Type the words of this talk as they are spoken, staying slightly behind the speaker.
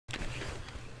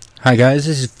Hi guys,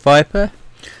 this is Viper,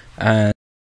 and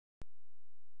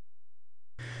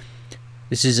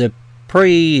this is a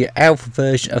pre-alpha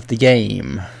version of the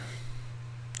game.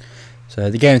 So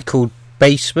the game is called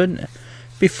Basement.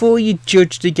 Before you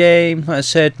judge the game, like I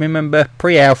said, remember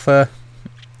pre-alpha.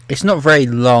 It's not very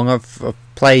long. I've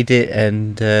played it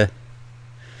and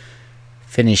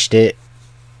finished it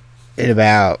in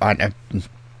about, I don't know,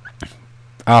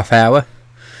 half hour.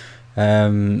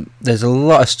 There's a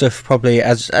lot of stuff probably,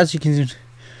 as you can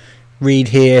read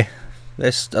here,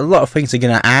 there's a lot of things they're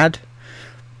going to add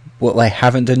what they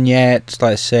haven't done yet.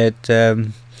 Like I said,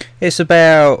 it's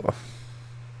about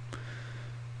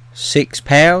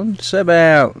 £6,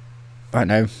 about, I don't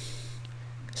know,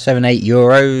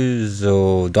 €7-8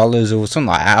 or dollars or something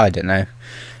like that. I don't know.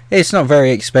 It's not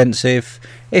very expensive.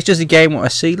 It's just a game what I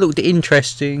see looked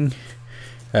interesting.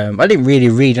 I didn't really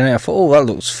read on it. I thought, oh, that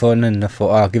looks fun, and I thought,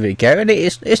 I'll give it a go. And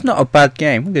it's not a bad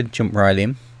game. I'm going to jump right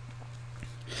in.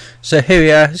 So here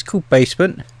we are. It's called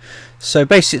Basement. So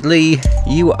basically,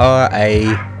 you are a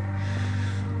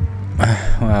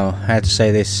well, how to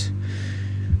say this?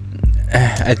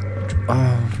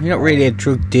 You're not really a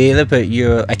drug dealer, but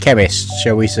you're a chemist,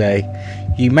 shall we say?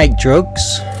 You make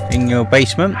drugs in your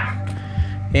basement,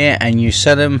 yeah, and you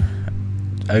sell them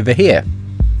over here.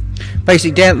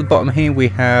 Basically, down at the bottom here we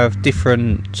have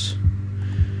different,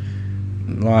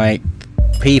 like,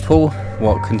 people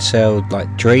what can sell, like,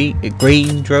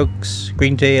 green drugs,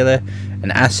 green dealer,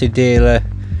 an acid dealer,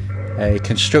 a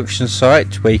construction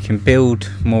site where you can build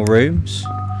more rooms.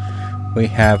 We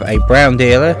have a brown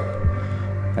dealer.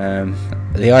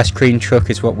 The ice cream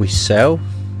truck is what we sell.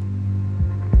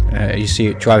 You see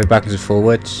it driving backwards and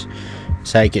forwards.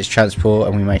 So it gets transport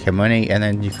and we make our money. And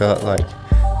then you've got, like,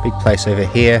 big place over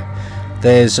here.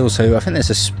 There's also, I think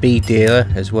there's a speed dealer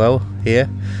as well here,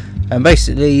 and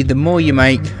basically the more you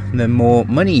make, the more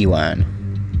money you earn.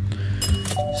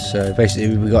 So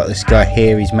basically we got this guy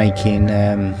here. He's making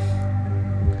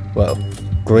well,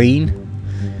 green,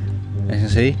 as you can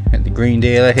see at the green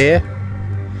dealer here.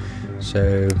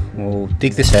 So we'll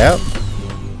dig this out.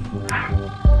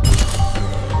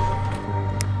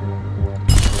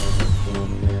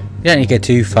 You don't need to go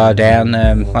too far down.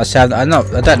 Like I said, I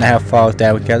don't know how far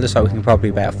down we go. Looks like we can probably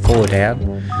about 4 down.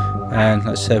 And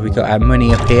like I said, we got our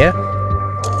money up here.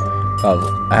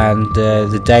 Oh, and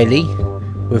the daily.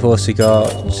 We've also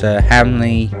got how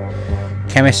many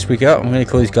chemists we got. I'm going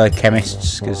to call these guys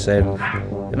chemists because they're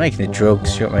making the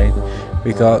drugs. You know what I mean?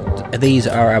 We got, these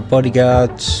are our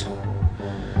bodyguards,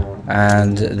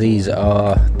 and these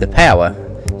are the power.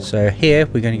 So here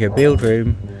we're going to go build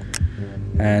room.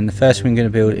 And the first thing we're going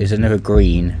to build is another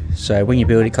green. So when you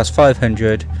build it, costs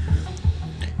 500,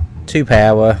 2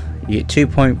 power, you get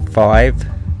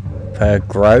 2.5 per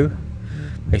grow,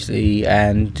 basically,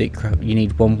 and you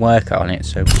need 1 worker on it.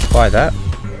 So we'll buy that,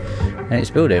 and it's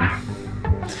building.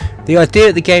 The idea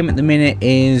of the game at the minute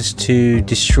is to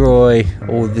destroy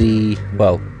all the,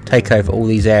 well, take over all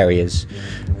these areas.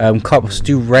 Cops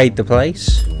do raid the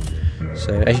place.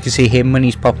 So as you can see here,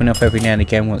 money's popping up every now and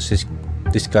again once this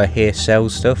guy here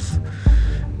sells stuff,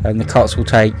 and the cops will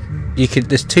take.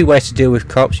 There's 2 ways to deal with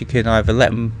cops. You can either let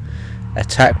them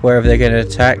attack wherever they're going to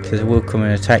attack, because they will come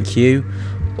and attack you,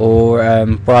 or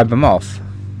bribe them off.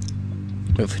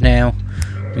 But for now,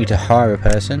 we need to hire a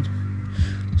person.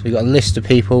 So we've got a list of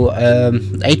people.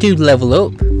 They do level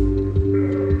up,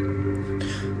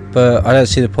 but I don't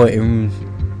see the point in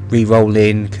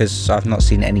re-rolling because I've not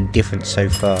seen any difference so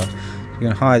far. You're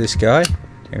going to hire this guy.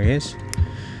 There he is.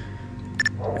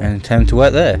 And tell him to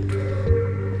work there.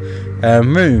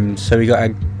 Rooms. So we got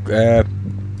a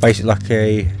basically like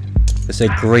let's say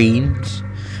greens.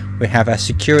 We have our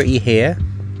security here.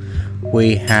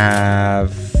 We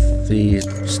have the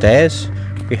stairs.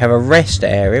 We have a rest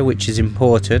area, which is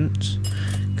important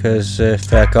because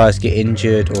if our guys get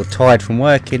injured or tired from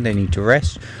working, they need to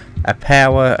rest. A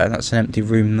power, and that's an empty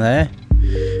room there.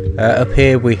 Up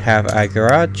here we have our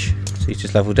garage. So he's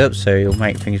just leveled up, so he'll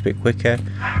make things a bit quicker.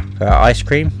 Got our ice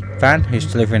cream van, who's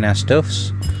delivering our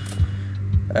stuffs.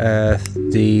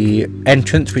 The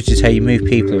entrance, which is how you move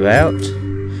people about.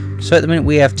 So at the minute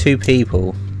we have 2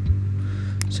 people.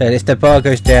 So if the bar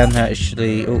goes down,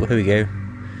 actually, oh, here we go.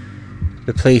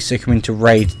 The police are coming to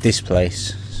raid this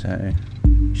place, so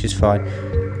which is fine.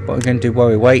 What we're going to do while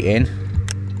we're waiting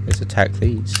is attack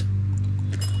these.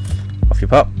 Off you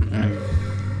pop.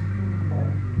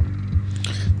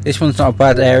 This one's not a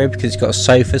bad area because it's got a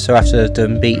sofa, so after they've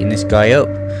done beating this guy up,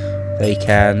 they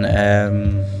can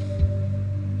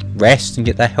rest and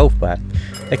get their health back.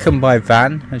 They come by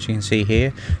van, as you can see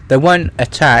here. They won't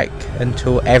attack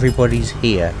until everybody's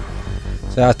here.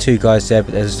 So there are 2 guys there,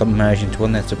 but there's a submerged into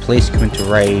one. There's the police coming to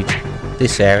raid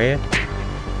this area.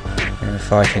 And we're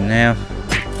fighting now.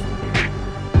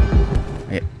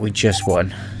 Yeah, we just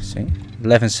won. See,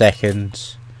 11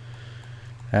 seconds.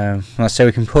 Like I say,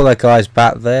 we can pull our guys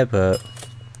back there, but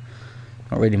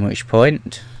not really much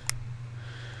point.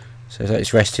 So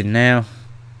it's resting now.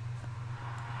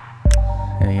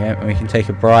 There we go. We can take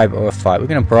a bribe or a fight. We're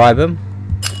going to bribe them.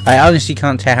 I honestly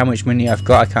can't tell how much money I've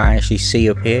got. I can't actually see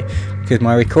up here because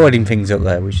my recording thing's up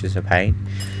there, which is a pain.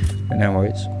 But no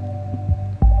worries.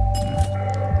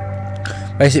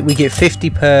 Basically, we get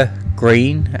 50 per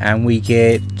green, and we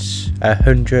get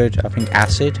 100, I think,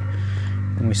 acid,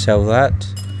 and we sell that.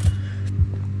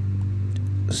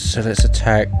 So let's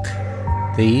attack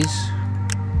these.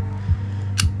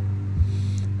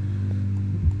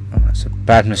 That's a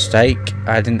bad mistake.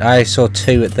 I saw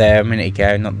 2 at there a minute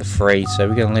ago, not the 3. So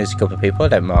we're gonna lose a couple of people. I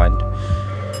don't mind.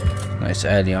 It's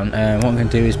early on. What I'm gonna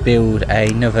do is build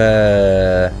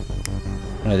another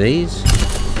one of these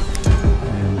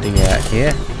and dig it out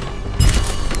here.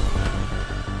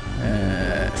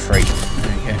 3.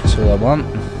 There we go. That's all I want.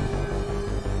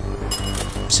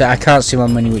 So I can't see my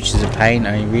money, which is a pain.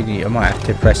 I might have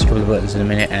to press a couple of buttons in a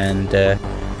minute and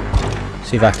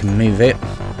see if I can move it.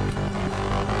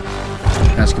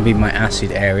 That's going to be my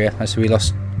acid area. So we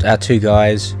lost our 2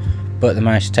 guys, but they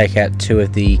managed to take out 2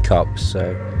 of the cops,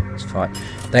 so it's fine.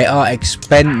 They are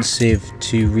expensive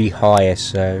to rehire,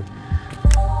 so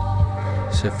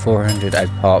 400 a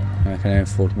pop. I can only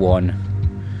afford 1,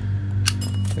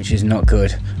 which is not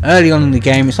good. Early on in the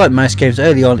game, it's like most games.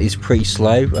 Early on, it's pretty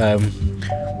slow.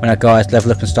 When our guys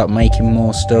level up and start making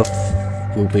more stuff,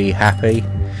 we'll be happy.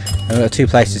 We've got 2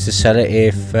 places to sell it.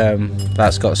 If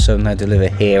that's got some, they deliver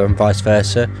here and vice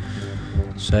versa,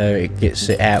 so it gets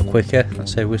it out quicker.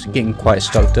 So we're getting quite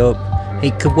stocked up.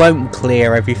 It won't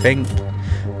clear everything.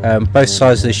 Both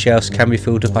sides of the shelves can be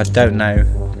filled up. I don't know.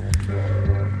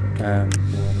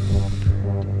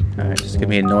 It's gonna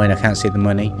be annoying. I can't see the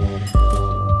money.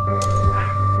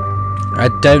 I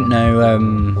don't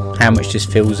know how much this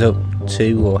fills up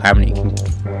to, or how many it can.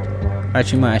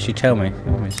 Actually, might actually tell me.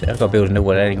 I've got to build another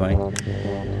one anyway.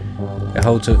 It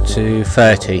holds up to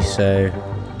 30, so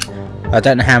I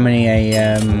don't know how many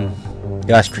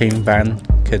the ice cream van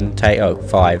can take. Oh,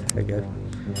 5. There you go.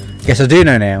 Guess I do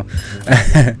know now.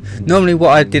 Normally, what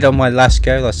I did on my last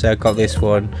go, let's say I got this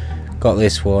one,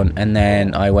 and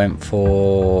then I went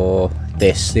for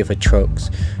the other trucks.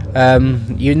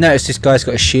 You notice this guy's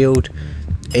got a shield.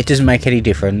 It doesn't make any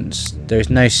difference. There is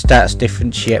no stats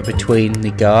difference yet between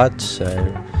the guards, so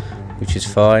which is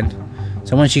fine.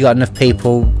 So once you got enough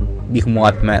people, you can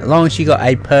wipe them out. As long as you got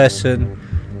a person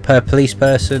per police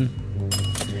person,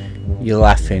 you're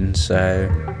laughing. So,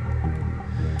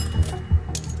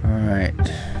 all right,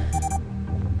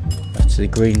 back to the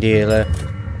green dealer.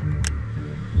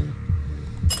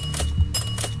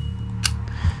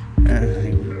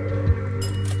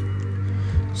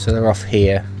 So they're off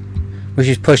here. Which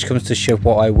is push comes to shove,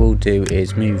 what I will do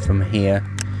is move from here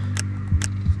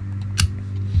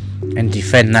and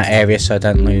defend that area so I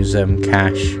don't lose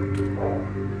cash.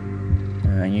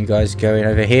 And you guys going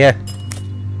over here.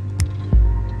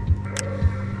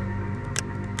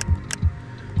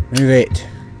 Move it.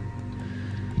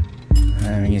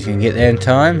 And he's going to get there in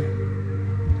time.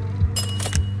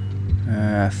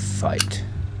 Fight.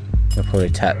 I'll probably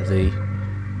attack the...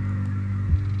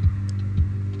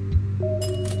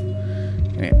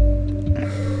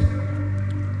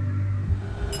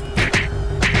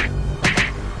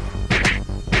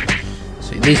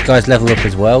 These guys level up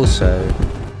as well, so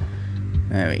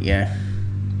there we go.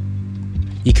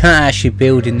 You can't actually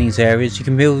build in these areas. You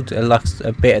can build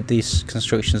a bit at this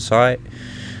construction site,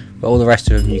 but all the rest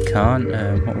of them you can't.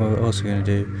 What we're also going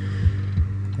to do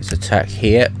is attack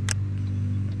here.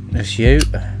 That's you.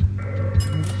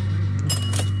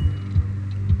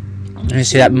 And you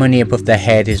see that money above their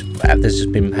head has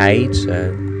been paid,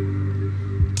 so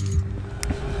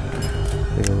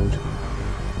build.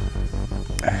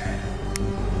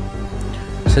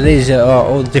 So these are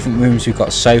all the different rooms we've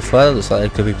got so far. Looks like there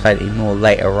could be plenty more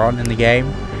later on in the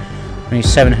game. I mean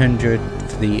 700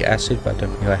 for the acid, but I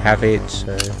don't think I have it, so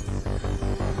there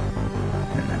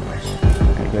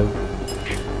we go.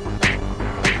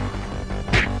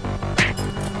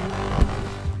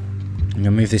 I'm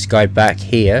gonna move this guy back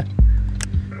here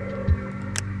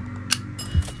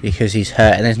because he's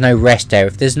hurt and there's no rest area.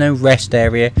 If there's no rest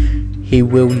area, he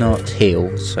will not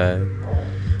heal, so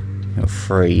you're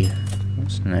free.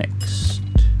 What's next?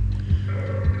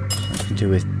 I can do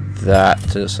with that.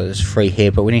 So there's 3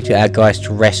 here, but we need to add guys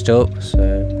to rest up, so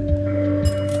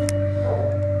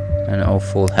and not all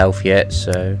full health yet,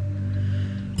 so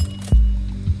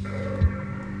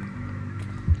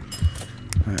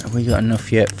Right, have we got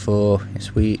enough yet for...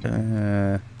 Yes, we...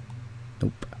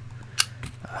 Nope.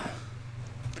 I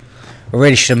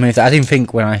really should have moved that. I didn't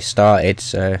think when I started,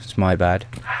 so it's my bad.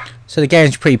 So the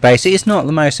game's pretty basic. It's not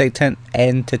the most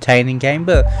entertaining game,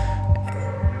 but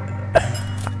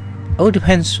it all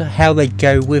depends how they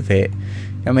go with it.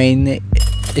 I mean,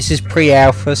 this is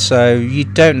pre-alpha, so you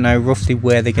don't know roughly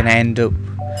where they're going to end up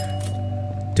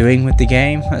doing with the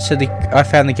game. So I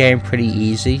found the game pretty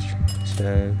easy.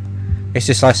 So it's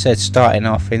just, like I said, starting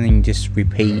off and then you just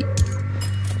repeat.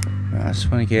 Right, I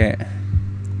just want to get...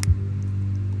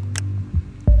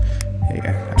 There you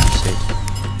go, that's it.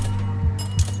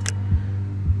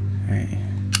 Right.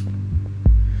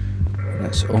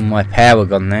 That's all my power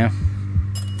gone now.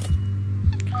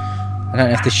 I don't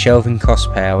know if the shelving costs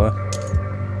power.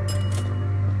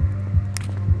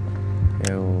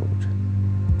 Build.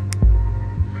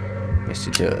 Yes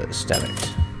it does, damn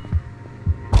it.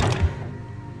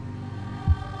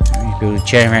 You build a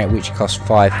generator which costs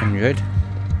 500.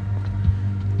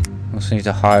 Also need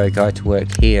to hire a guy to work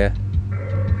here.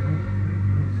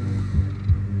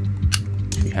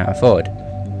 Can't afford.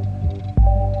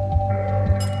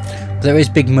 There is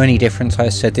big money difference. Like I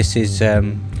said, this is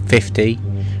 50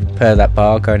 per that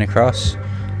bar going across,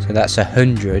 so that's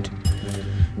 100.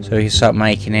 So you start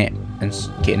making it and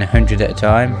getting 100 at a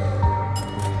time.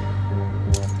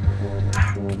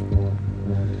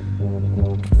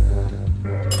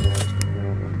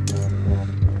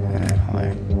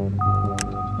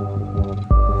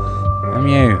 Damn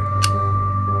you.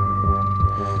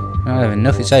 I don't have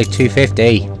enough, it's only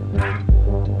 250.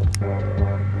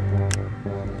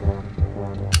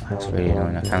 That's really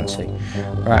annoying, I can't see.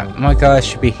 Right, my guys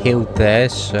should be healed there,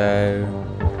 so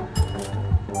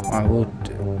I will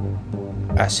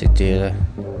acid dealer.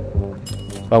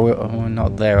 Well, we're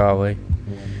not there, are we?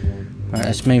 Right,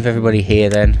 let's move everybody here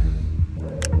then.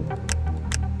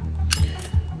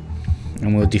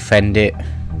 And we'll defend it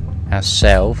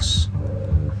ourselves.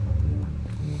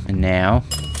 And now.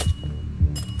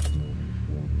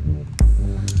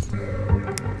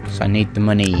 I need the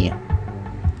money.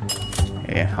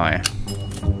 Yeah, higher.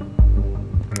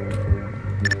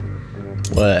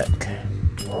 Work.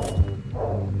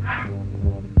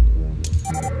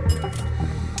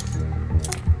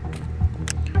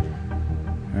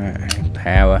 Alright,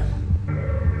 power.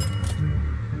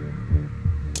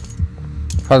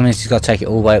 Problem is he's got to take it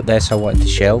all the way up there, so I want the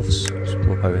shelves. Let's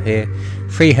walk over here.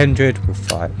 300 will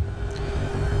fight.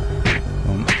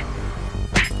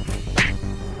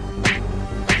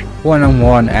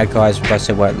 One-on-one, our guys, like I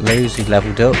said, won't lose. He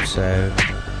leveled up, so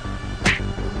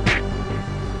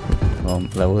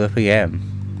leveled up again.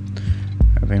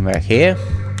 I'll bring back here.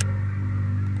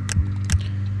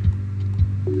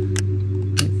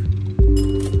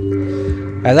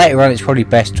 Later on, it's probably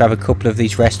best to have a couple of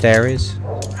these rest areas.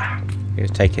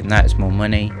 He's taking that; it's more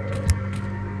money.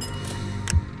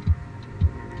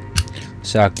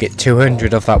 So I'll get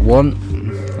 200 of that one.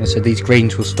 And so these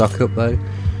greens will stock up though.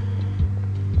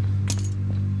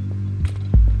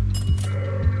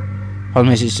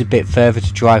 Problem is it's a bit further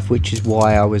to drive, which is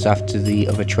why I was after the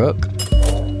other truck.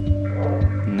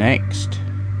 Next.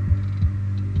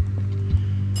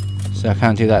 So I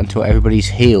can't do that until everybody's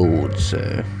healed,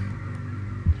 so...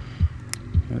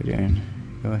 What are we doing?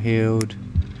 You're healed.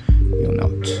 You're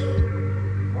not.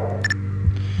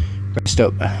 Rest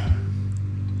up. There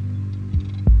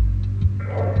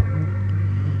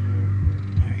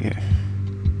we go.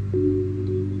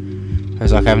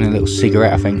 Feels like having a little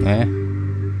cigarette, I think, there.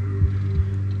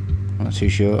 Not too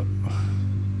sure.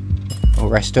 Or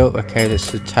rest up. Okay,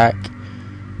 let's attack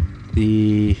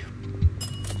the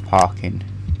parking.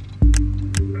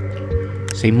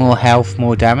 See, more health,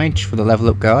 more damage for the level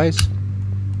up guys. So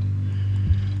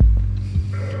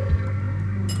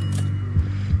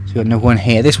we've got another one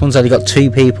here. This one's only got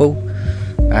 2 people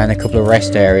and a couple of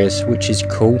rest areas, which is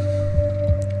cool.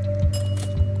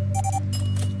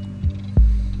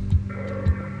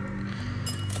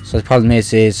 So the problem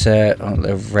is they're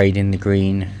raiding the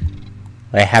green.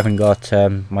 They haven't got,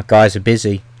 my guys are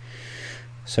busy.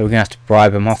 So we're going to have to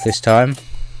bribe them off this time.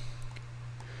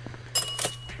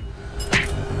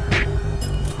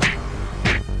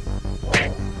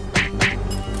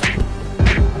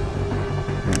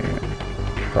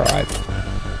 Bribe.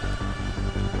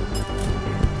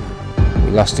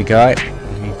 We lost a guy.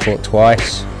 He fought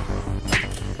twice.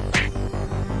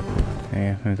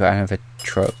 Yeah, we've got another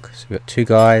truck. So we've got 2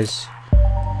 guys.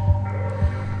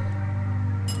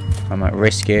 I might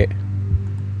risk it.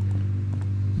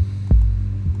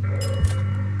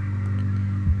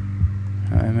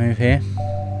 I move here.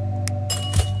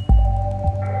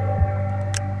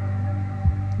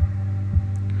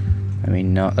 I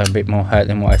mean, not a bit more hurt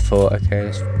than what I thought. Okay,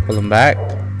 let's pull them back. All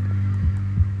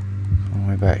the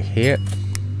way back here.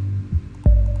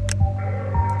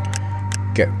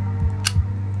 Go.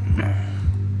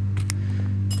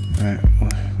 Right,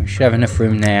 we should have enough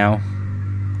room now.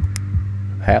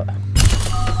 Hell.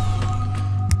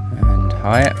 And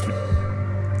higher.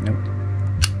 Nope.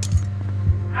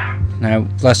 Now,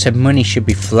 like I said, money should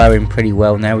be flowing pretty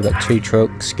well now. We've got 2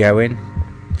 trucks going.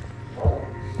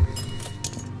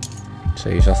 So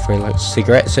use off for like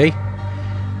cigarettes, see?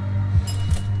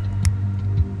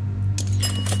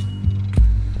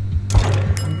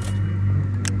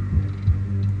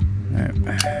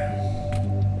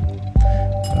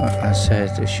 Like I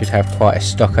said, it should have quite a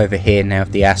stock over here now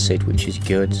of the acid, which is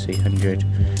good. See, 100.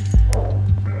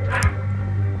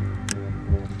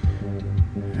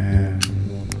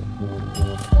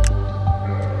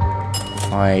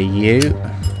 Hire you.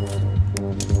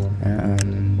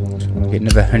 And we'll get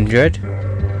another 100.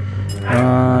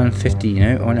 50, you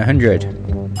know, on 100.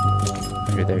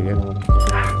 100, there we go.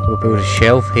 We'll build a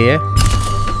shelf here,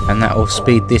 and that will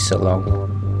speed this along.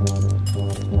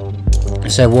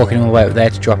 Instead of walking all the way up there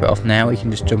to drop it off now, we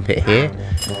can just jump it here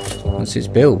once it's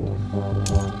built.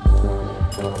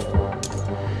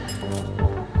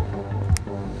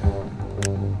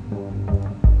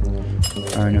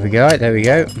 Another guy, there we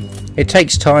go. It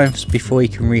takes time before you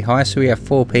can rehire, so we have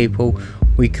 4 people.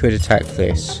 We could attack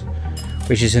this,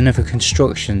 which is another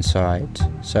construction site.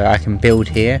 So I can build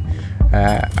here,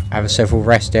 have several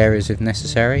rest areas if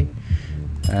necessary.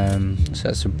 So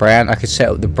that's a brown. I could set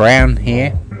up the brown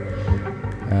here.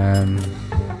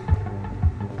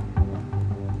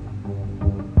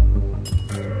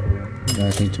 You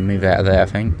guys need to move out of there, I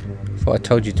think. I thought I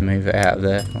told you to move it out of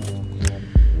there.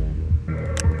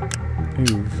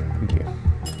 Move, thank you.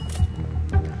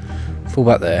 Fall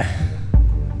back there.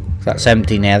 That's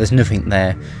empty now, there's nothing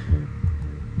there.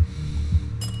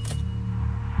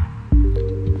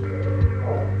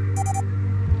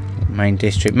 Main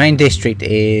district. Main district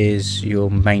is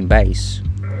your main base.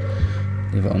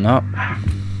 Believe it or not.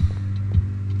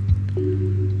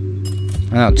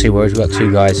 I'm not too worried, we've got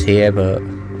 2 guys here, but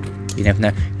you never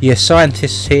know. Your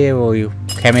scientists here, or your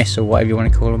chemists, or whatever you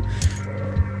want to call them,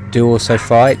 do also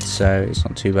fight, so it's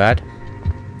not too bad.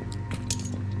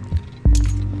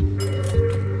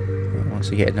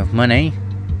 Once we get enough money,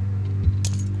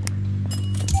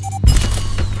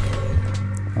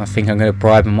 I think I'm going to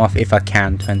bribe them off if I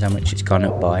can. Depends how much it's gone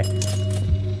up by.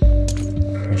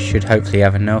 I should hopefully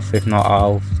have enough. If not,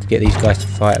 I'll get these guys to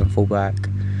fight and fall back.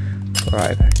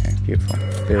 Right, okay, beautiful.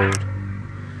 Build.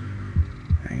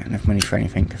 I ain't got enough money for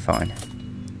anything. Fine.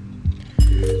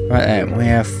 Right then, we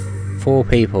have 4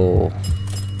 people.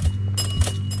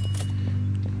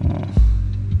 Oh.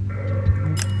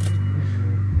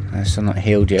 They're still not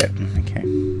healed yet. Okay.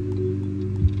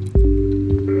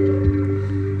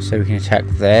 So we can attack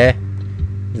there,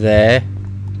 there,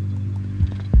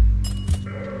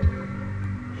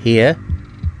 here,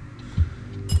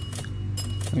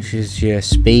 which is your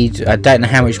speed. I don't know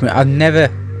how much money. I've never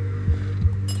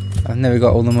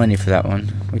got all the money for that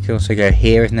one. We can also go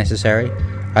here if necessary.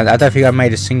 I don't think I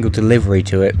made a single delivery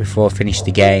to it before I finished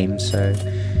the game, so.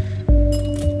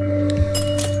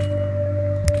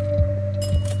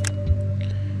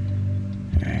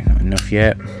 Not enough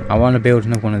yet. I want to build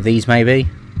another one of these maybe.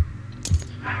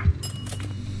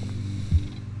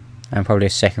 And probably a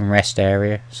second rest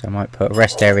area, so I might put a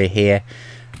rest area here.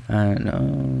 Not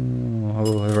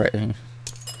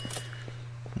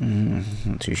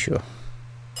too sure.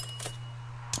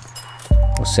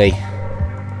 We'll see.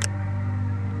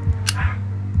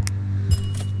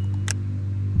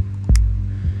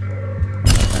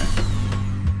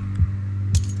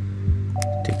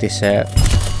 Dig this out.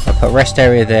 I'll put a rest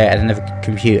area there and another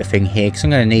computer thing here, because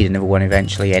I'm going to need another one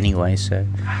eventually anyway. So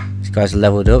these guys are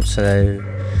leveled up, so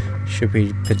should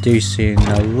be producing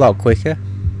a lot quicker.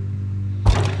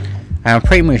 And I'm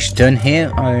pretty much done here.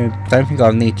 I don't think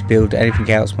I'll need to build anything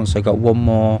else once I've got one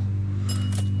more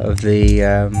of the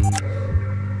I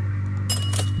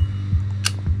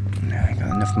ain't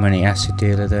got enough money. Acid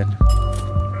dealer then.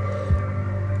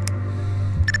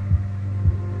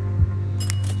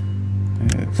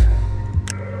 Move.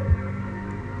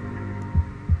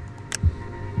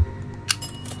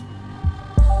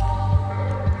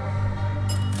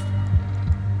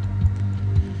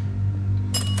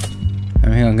 I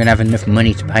think I'm going to have enough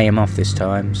money to pay him off this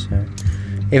time, so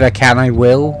if I can I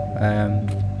will.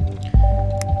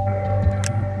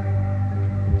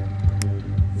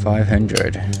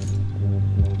 500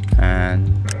 and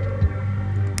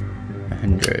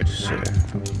 100, so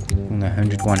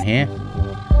 101 here.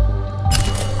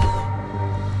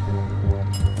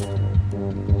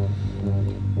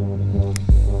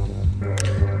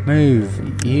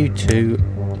 Move. You two.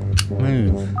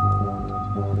 Move.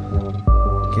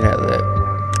 Get out of there.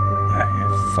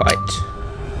 Fight.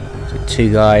 So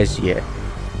 2 guys, yeah.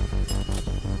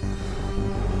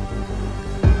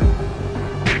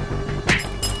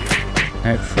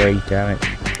 No, 3, damn it.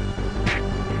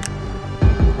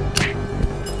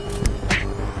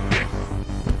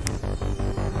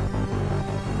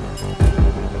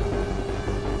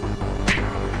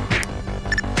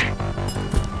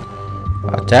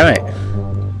 Oh, damn it.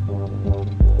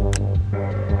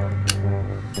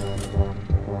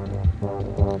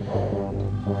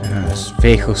 This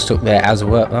vehicle stuck there as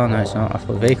well. Oh no, it's not. I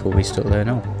thought the vehicle would be stuck there.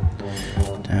 No.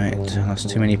 Damn it. That's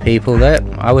too many people there.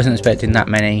 I wasn't expecting that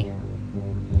many.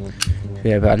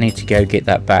 Yeah, but I need to go get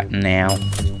that back now.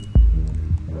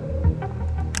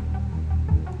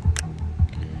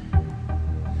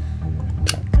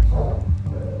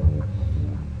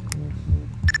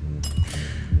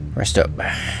 Rest up.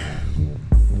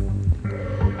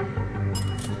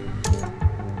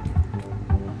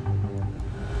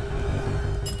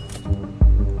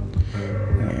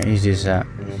 Yeah, easy as that.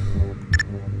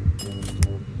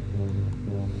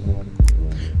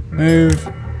 Move.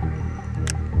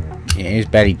 Yeah, he's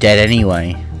barely dead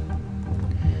anyway.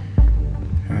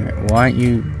 Alright, why don't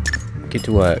you get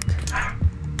to work?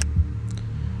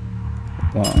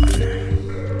 1.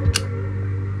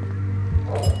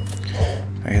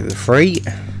 I get the 3.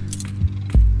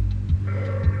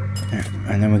 Yeah,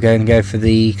 and then we're going to go for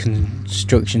the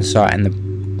construction site and the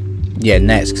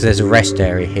next, because there's a rest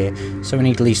area here. So we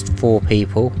need at least 4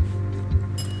 people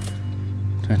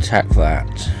to attack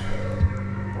that.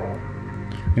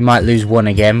 We might lose 1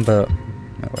 again, but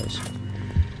no worries.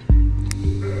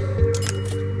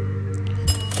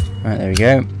 Right, there we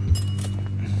go.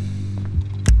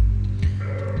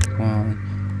 1.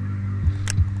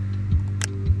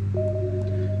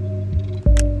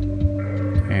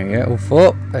 There we go. All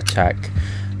 4. Attack.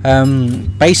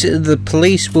 Basically, the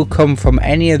police will come from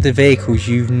any of the vehicles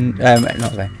you've not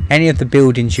there. Any of the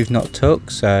buildings you've not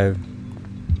took. So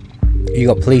you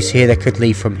got police here. They could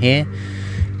leave from here.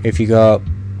 If you got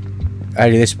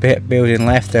only this building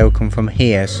left, they'll come from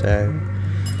here. So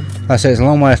like I said, it's a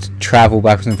long way to travel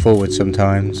backwards and forwards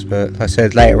sometimes, but like I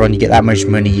said, later on you get that much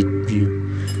money,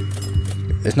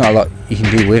 there's not a lot you can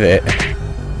do with it.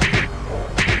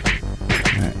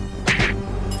 Right.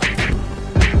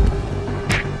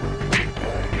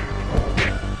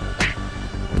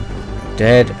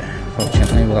 Dead.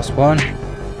 Fortunately, we lost 1.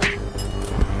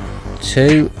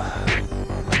 2.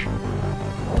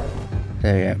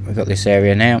 There we go, we've got this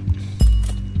area now.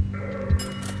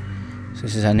 So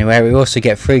this is our new area. We also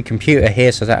get free computer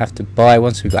here, so I don't have to buy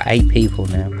one. So we've got 8 people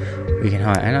now we can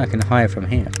hire, and I can hire from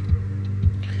here.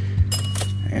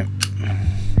 Yep.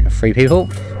 3 people.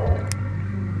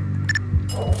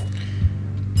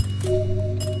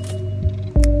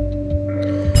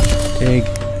 Dig.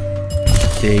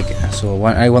 Dig. That's all I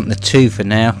want. I want the 2 for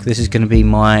now. This is going to be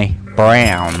my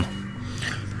brown.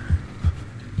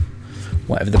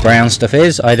 Whatever the brown stuff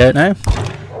is, I don't know.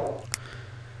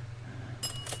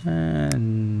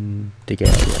 And dig out,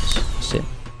 yes, that's it.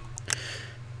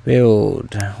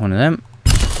 Build 1 of them.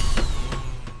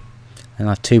 And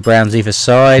I have 2 browns either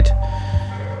side.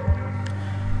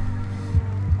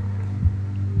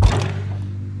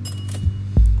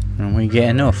 And we get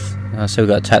enough. So we've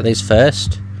got to attack these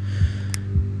first.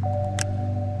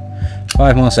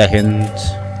 5 more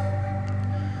seconds.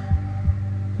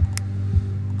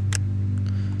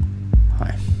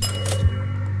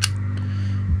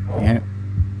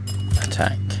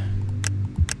 Attack.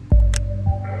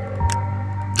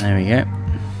 There we go.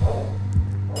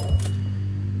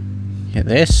 Get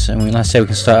this, and like I say, we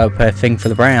can start up a thing for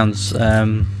the browns.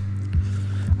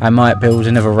 I might build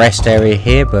another rest area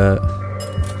here, but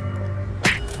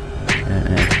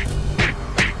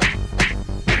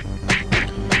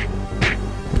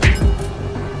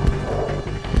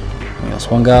that's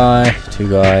 1 guy, 2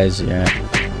 guys, yeah.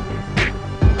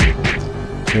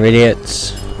 You're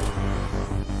idiots.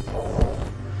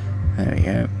 There we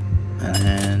go. And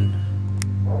then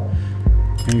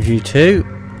move you 2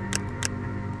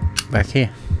 back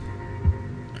here.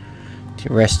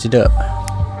 Get rested up.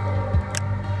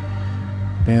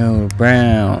 Build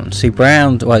brown. See,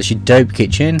 brown, well, it's your dope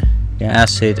kitchen, your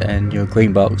acid, and your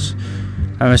green box.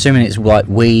 I'm assuming it's like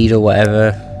weed or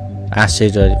whatever.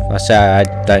 Acid, I say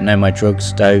I don't know my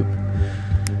drugs, dope.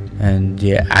 And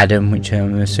yeah, Adam, which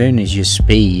I'm assuming is your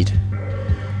speed.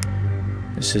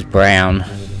 This is brown.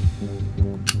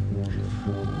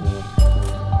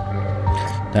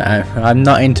 No, I'm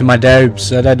not into my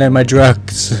dopes. I don't know my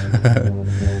drugs.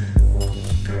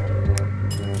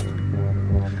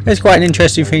 It's quite an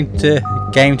interesting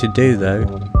game to do, though.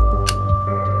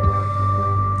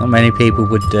 Not many people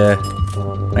would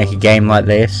make a game like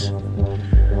this.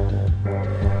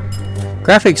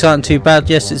 Graphics aren't too bad.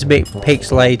 Yes, it's a bit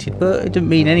pixelated, but it doesn't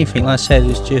mean anything. Like I said,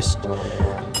 it's just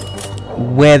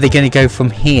where they're going to go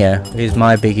from here is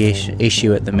my big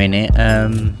issue at the minute.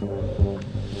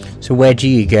 So where do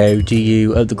you go? Do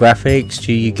you up the graphics?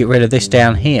 Do you get rid of this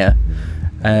down here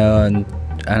and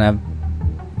have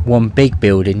one big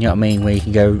building? You know what I mean? Where you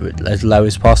can go as low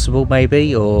as possible,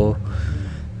 maybe, or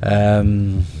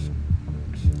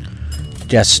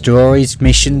just stories,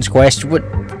 missions, quests.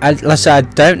 Like I said, I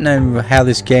don't know how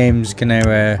this game's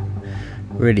gonna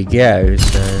really go,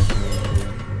 so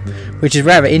which is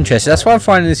rather interesting. That's why I'm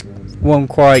finding this one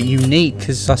quite unique,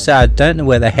 because like I said, I don't know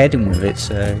where they're heading with it.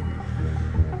 So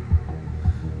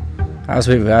that was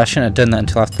a bit. I shouldn't have done that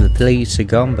until after the police are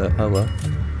gone, but oh well.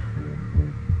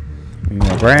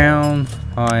 More brown,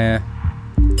 higher.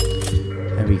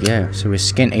 There we go. So we're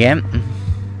skint again.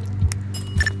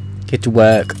 Get to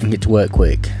work and get to work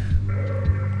quick.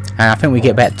 And I think we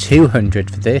get about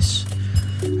 200 for this.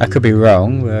 I could be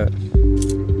wrong, but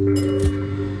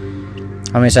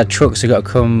I mean, it's our trucks have got to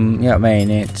come. You know what I mean?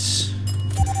 It's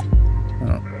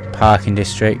parking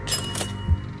district.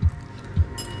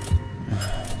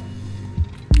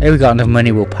 If we got enough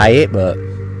money, we'll pay it, but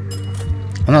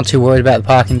I'm not too worried about the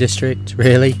parking district,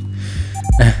 really.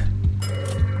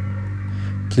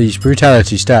 Police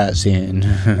brutality starts in.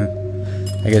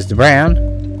 I guess the brown.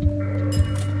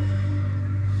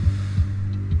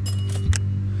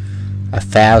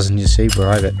 1,000, you see,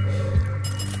 private.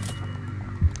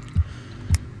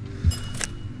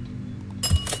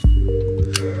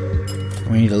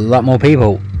 We need a lot more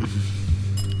people.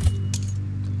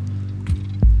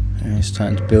 And it's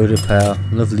time to build up our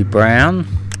lovely brown.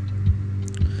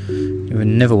 You would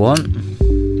never want.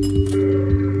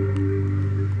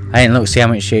 I didn't look to see how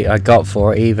much I got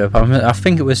for it either, but I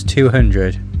think it was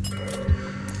 200.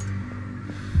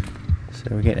 So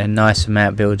we're getting a nice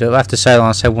amount built up. After so long,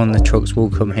 I said one of the trucks will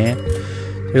come here.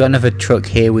 We've got another truck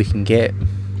here we can get,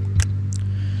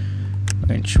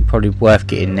 which is probably worth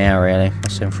getting now, really. I'll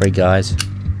send 3 guys.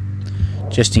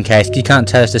 Just in case. You can't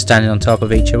tell us they're standing on top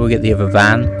of each other. We'll get the other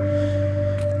van.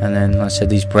 And then, like I said,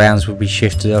 these browns will be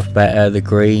shifted off better, the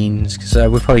greens. So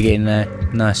we're probably getting a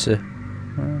nice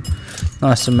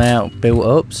amount built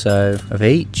up, so of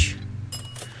each.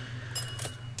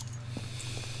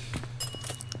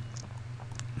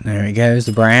 There it goes,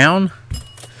 the brown.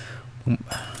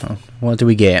 What do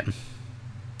we get?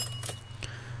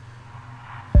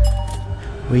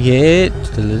 We get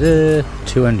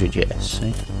 200, yes.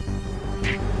 See?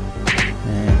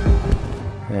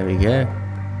 There we go.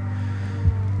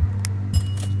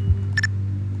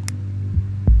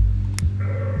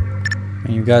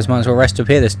 And you guys might as well rest up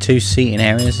here. There's 2 seating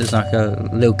areas. There's like a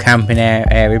little camping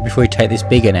area before you take this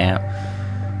big one out.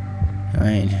 I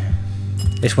mean,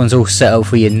 this one's all set up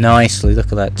for you nicely. Look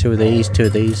at that. 2 of these, 2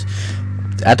 of these.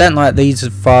 I don't like these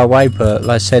as far away, but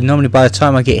like I said, normally by the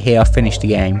time I get here, I finish the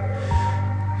game.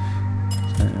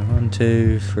 So 1,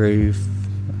 2, 3,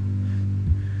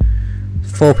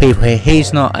 4 people here.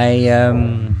 He's not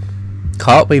a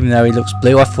cop, even though he looks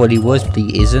blue. I thought he was, but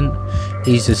he isn't.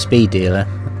 He's a speed dealer.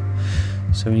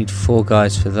 So we need 4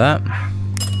 guys for that.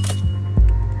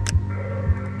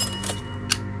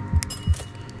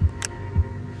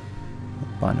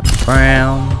 Find a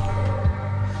brown.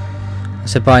 I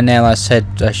said by now, like I said,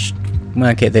 when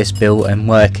I get this built and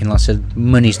working, like I said,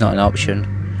 money's not an option.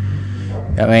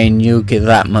 I mean, you'll get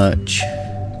that much.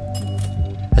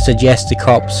 I said yes, the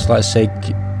cops, like I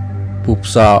said, will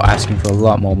start asking for a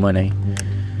lot more money.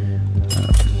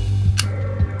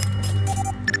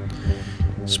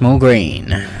 Small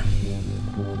green.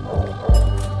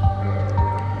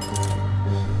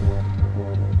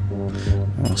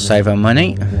 We'll save our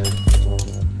money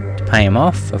to pay him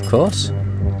off, of course.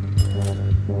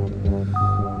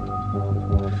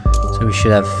 So we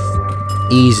should have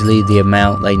easily the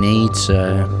amount they need.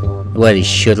 So, well, he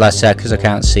should, like I said, because I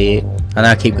can't see it. I know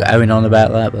I keep going on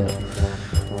about that,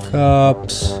 but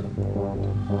cops.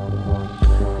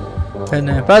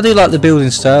 But I do like the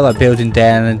building style, like building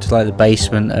down into like the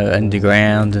basement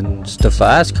underground and stuff like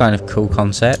that. It's kind of a cool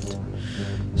concept.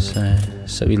 So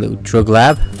your little drug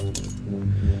lab.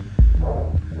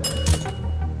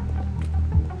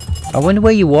 I wonder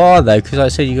where you are though, because like I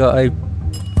said, you got a. You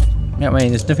know what I mean?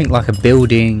 There's nothing like a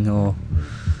building or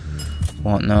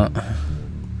whatnot.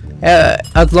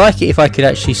 I'd like it if I could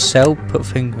actually put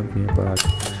finger on your bride.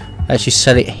 Actually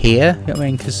sell it here. You know what I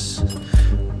mean? Because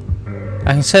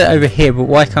I can sell it over here, but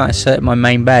why can't I sell it at my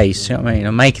main base? You know what I mean?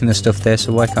 I'm making the stuff there,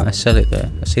 so why can't I sell it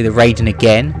there? I see the raiding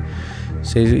again.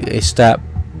 So it start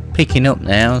picking up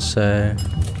now, so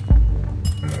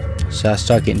I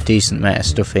start getting a decent amount of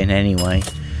stuff in anyway.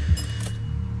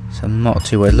 So I'm not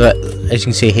too worried. Look, as you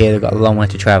can see here, they've got a long way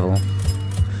to travel.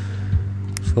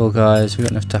 4 guys, we've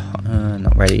got enough to...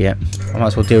 not ready yet. I might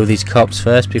as well deal with these cops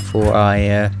first before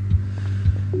I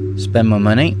spend my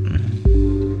money.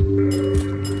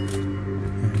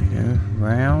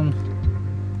 Round.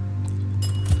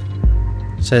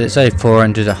 So it's only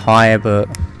 400 a higher, but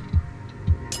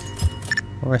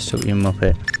rest up, you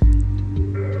muppet.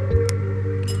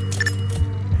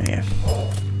 Yeah.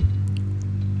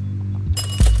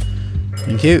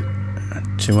 Thank you.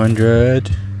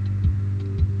 200.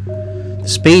 The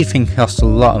speed thing costs a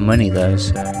lot of money though,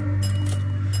 so I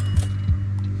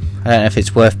don't know if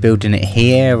it's worth building it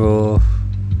here or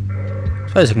I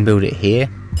suppose I can build it here.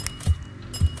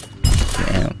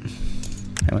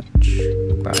 How much?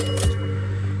 Right.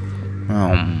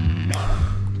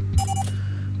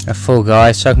 A full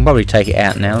guy, so I can probably take it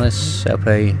out now. Let's set up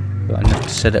a... got enough to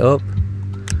set it up.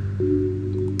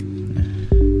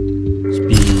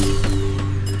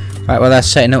 Speed. Right, well that's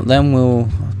setting up then, we'll...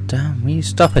 oh, damn, will you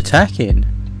stop attacking?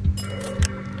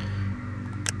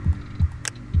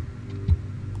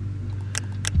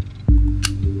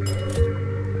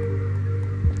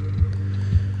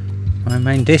 My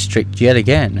main district yet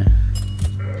again.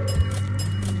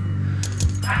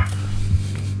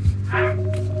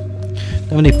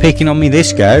 Nobody picking on me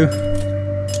this go.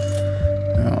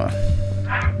 Oh.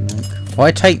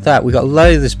 Why take that? We got a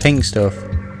load of this pink stuff.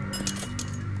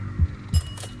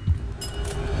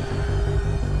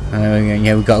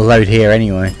 Yeah, we got a load here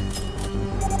anyway.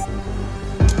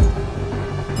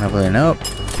 Leveling up.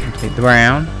 Take the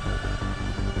brown.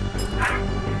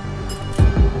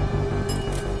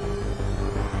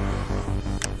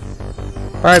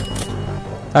 Right.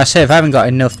 I said if I haven't got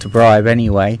enough to bribe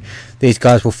anyway, these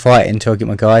guys will fight until I get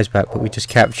my guys back, but we just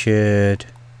captured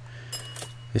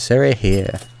this area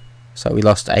here. So we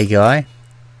lost a guy.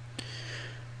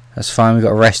 That's fine, we've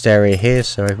got a rest area here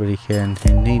so everybody can,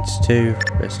 who needs to,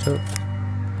 rest up.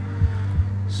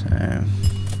 So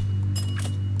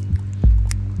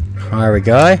hire a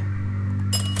guy.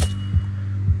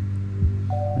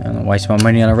 I'm not wasting my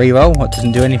money on a reroll, what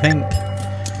doesn't do anything.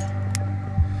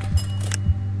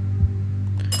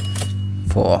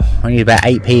 4. I need about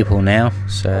 8 people now,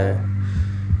 so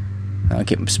I'll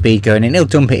get my speed going in. He'll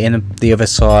dump it in the other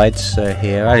side, so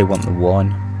here, I only want the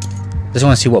 1. Just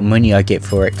want to see what money I get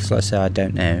for it, because like I said, I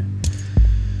don't know.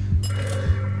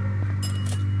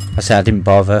 I said I didn't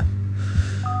bother.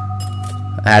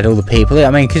 I had all the people.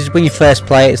 I mean, because when you first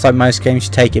play it, it's like most games,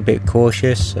 you take it a bit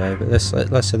cautious. So, but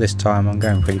let's say this time I'm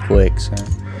going pretty quick. So,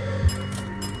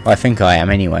 well, I think I am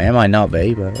anyway. I might not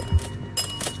be, but.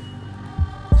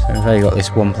 So we've only got this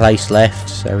one place left,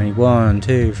 so we need 1,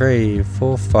 2, 3,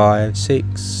 4, 5,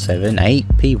 6, 7,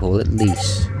 8 people at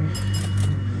least.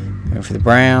 Going for the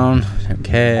brown, don't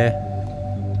care.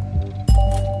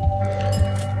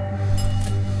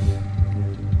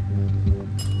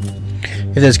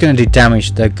 If there's going to do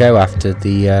damage, they'll go after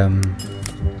the...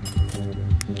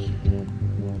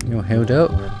 You're healed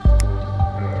up.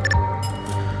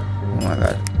 Oh my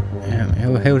god. Yeah,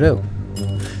 you're healed up.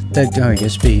 They'll go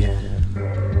get speed.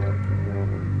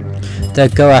 They'll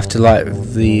go after like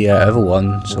the other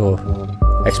ones, or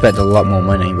expect a lot more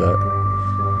money, but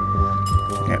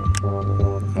yeah,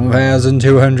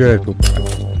 1,200.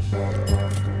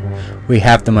 We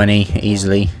have the money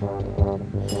easily.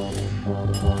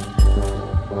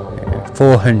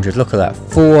 400. Look at that,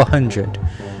 400.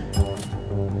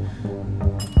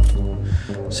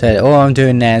 So all I'm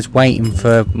doing now is waiting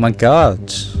for my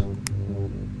guards.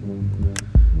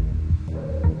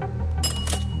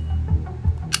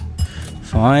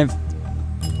 Five.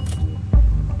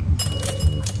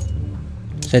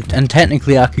 So, and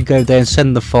technically I could go there and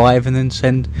send the 5 and then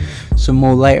send some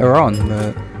more later on,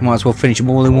 but might as well finish them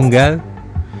all in one go.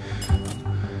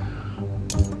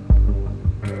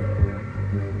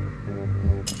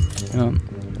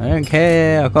 I don't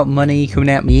care, I've got money coming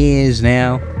out my ears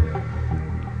now.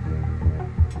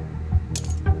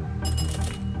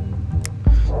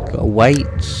 Gotta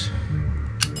wait.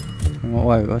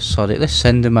 Oh, sod it, let's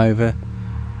send them over.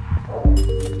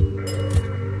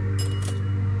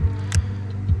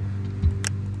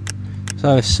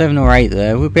 So 7 or 8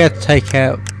 there, we'll be able to take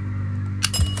out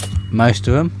most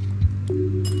of them.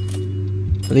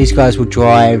 But these guys will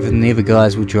drive and the other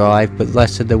guys will drive, but like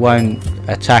I said, they won't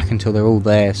attack until they're all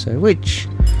there, so which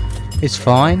is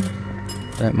fine.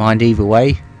 Don't mind either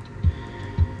way.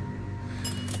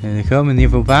 There they come in the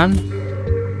other van.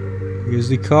 Here's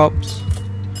the cops.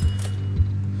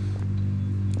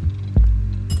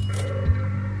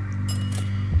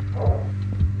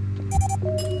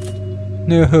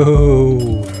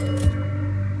 No.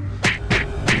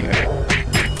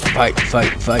 Fight,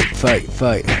 fight, fight, fight,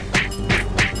 fight.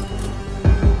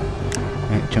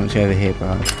 Right, jumps over here,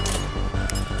 bro.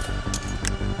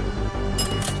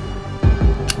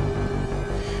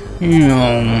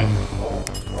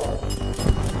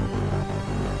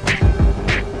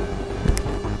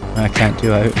 I can't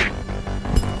do it.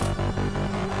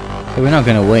 So we're not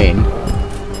going to win.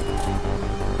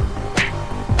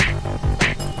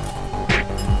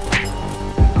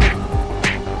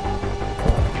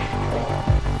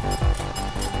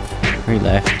 Three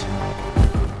left.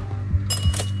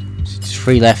 It's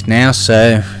 3 left now,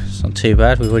 so it's not too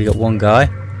bad. We've already got 1 guy.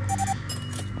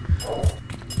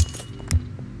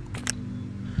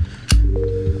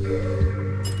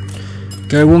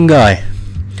 Go 1 guy.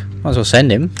 Might as well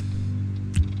send him.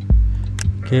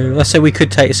 Okay, let's say we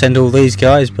could send all these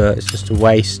guys, but it's just a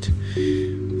waste.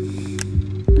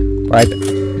 Right.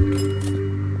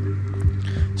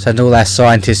 Send all our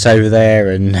scientists over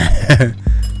there and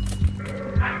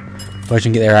watch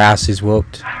them get their asses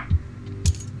whooped.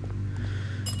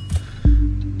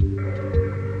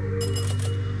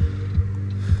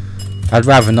 I'd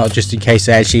rather not, just in case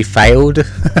they actually failed.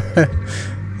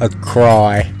 I'd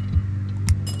cry.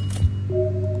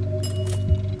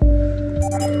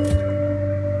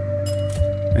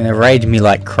 And they're raiding me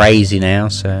like crazy now,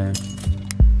 so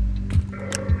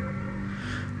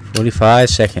 45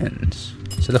 seconds.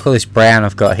 So look at all this brown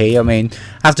I've got here. I mean,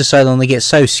 after so long they get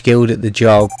so skilled at the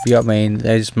job, you know what I mean,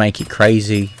 they just make it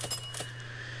crazy.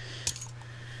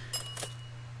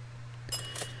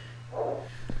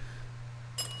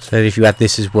 So if you add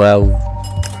this as well.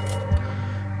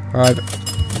 Right.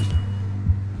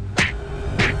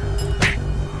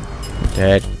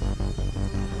 Dead.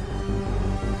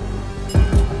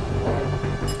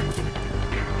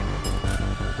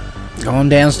 Go on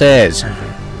downstairs.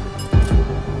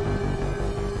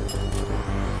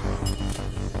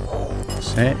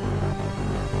 That's it.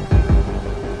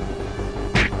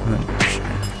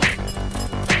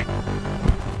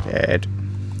 Dead.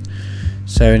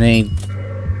 So we need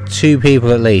 2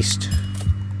 people at least.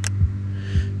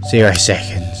 0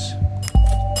 seconds.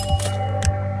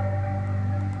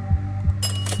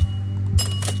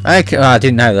 Okay, oh, I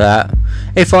didn't know that.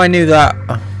 If I knew that.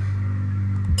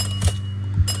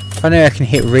 I know I can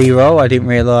hit reroll. I didn't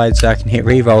realise I can hit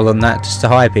reroll on that just to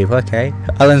hire people. Okay,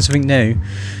 I learned something new.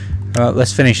 Alright,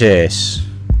 let's finish this.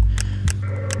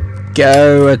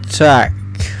 Go attack.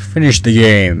 Finish the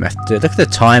game. Look at the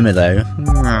timer though.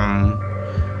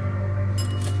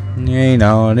 There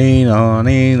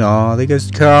goes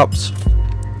the cops.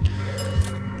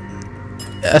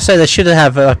 I say they should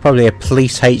have probably a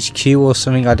police HQ or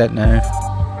something. I don't know.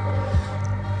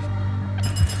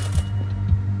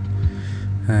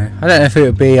 I don't know if it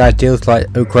would be ideal to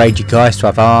like upgrade you guys to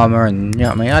have armor and, you know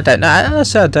what I mean. I don't know. I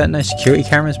don't know. Security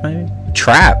cameras maybe.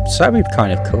 Traps. That'd be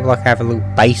kind of cool. Like have a little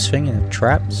base thing and have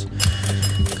traps.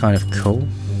 Kind of cool.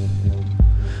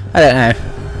 I don't know.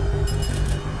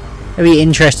 It'd be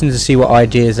interesting to see what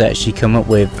ideas they actually come up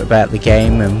with about the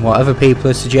game and what other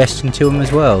people are suggesting to them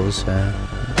as well. So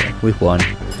we've won.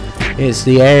 It's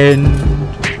the end.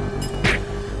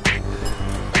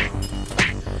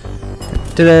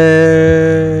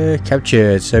 Ta-da!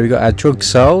 Captured. So we got our drugs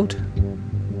sold,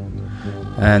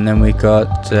 and then we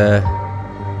got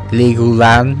legal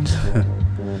land,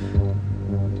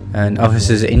 and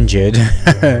officers injured.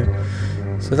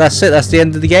 So that's it. That's the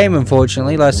end of the game.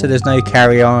 Unfortunately, like I said, there's no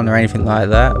carry on or anything like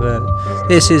that. But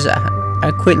this is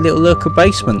a quick little local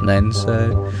basement. Then,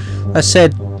 so like I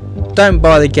said, don't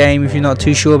buy the game if you're not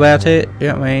too sure about it. You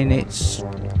know what I mean?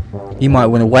 You might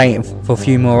want to wait for a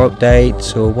few more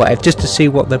updates or whatever, just to see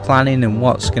what they're planning and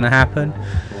what's going to happen.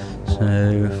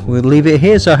 So we'll leave it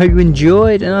here. So I hope you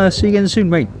enjoyed, and I'll see you again soon,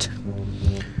 mate.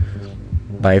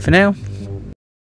 Bye for now.